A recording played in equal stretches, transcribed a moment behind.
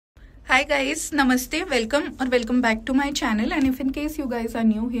Hi guys, नमस्ते, वेलकम और welcome back to my channel. And if in case you guys are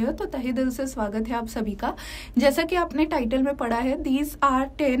new here तो तहे दिल से स्वागत है आप सभी का। जैसा कि आपने टाइटल में पढ़ा है, these are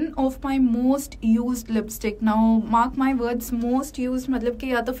 10 of my most used lipstick. Now mark my words, most used मतलब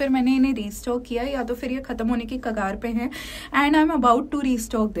कि या तो फिर मैंने इन्हें रीस्टॉक किया या तो फिर ये खत्म होने की कगार पे हैं and I am about to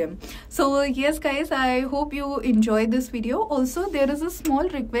restock them. So yes guys, I hope you enjoy this video. Also there is a small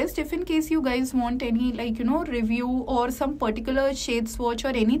request, if in case you guys want any review or some particular shade swatch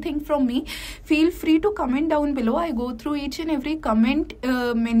or anything from me, feel free to comment down below. I go through each and every comment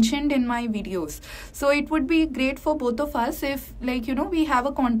mentioned in my videos, so it would be great for both of us if we have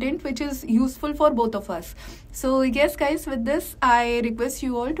a content which is useful for both of us. So yes guys, with this I request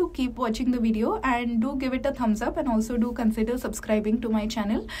you all to keep watching the video and do give it a thumbs up and also do consider subscribing to my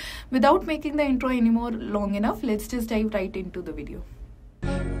channel. Without making the intro anymore long enough, let's just dive right into the video.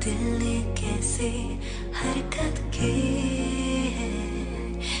 दिल ने कैसे हरकत की है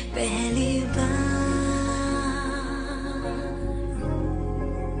पहली बार,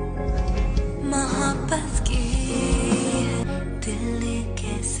 मोहब्बत की है। दिल ने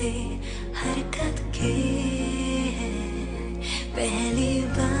कैसे हरकत की है पहली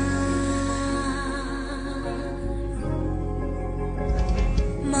बार,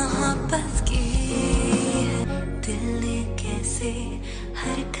 मोहब्बत की है। दिल ने कैसे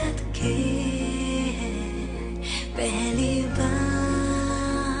हरकत की है पहली बार,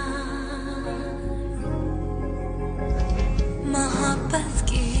 मोहब्बत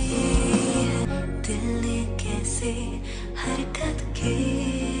की है। दिल ने कैसे हरकत की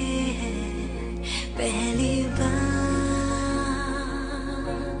है पहली बार,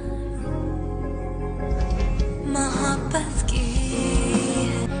 मोहब्बत की है।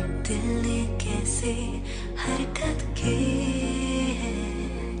 दिल ने कैसे हरकत की है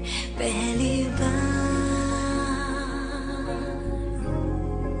पहली बार,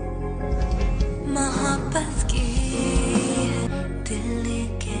 मोहब्बत की है। दिल ने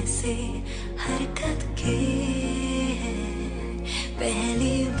कैसे हरकत की है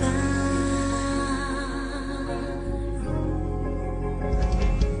पहली बार,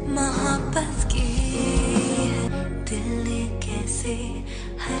 मोहब्बत की है। दिल ने कैसे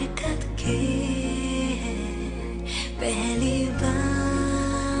हरकत की है पहली बार,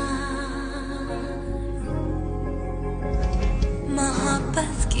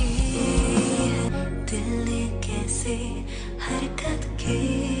 मोहब्बत की है। दिल ने कैसे हरकत की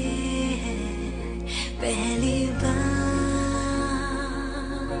है पहली बार,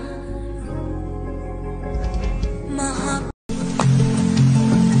 मोहब्बत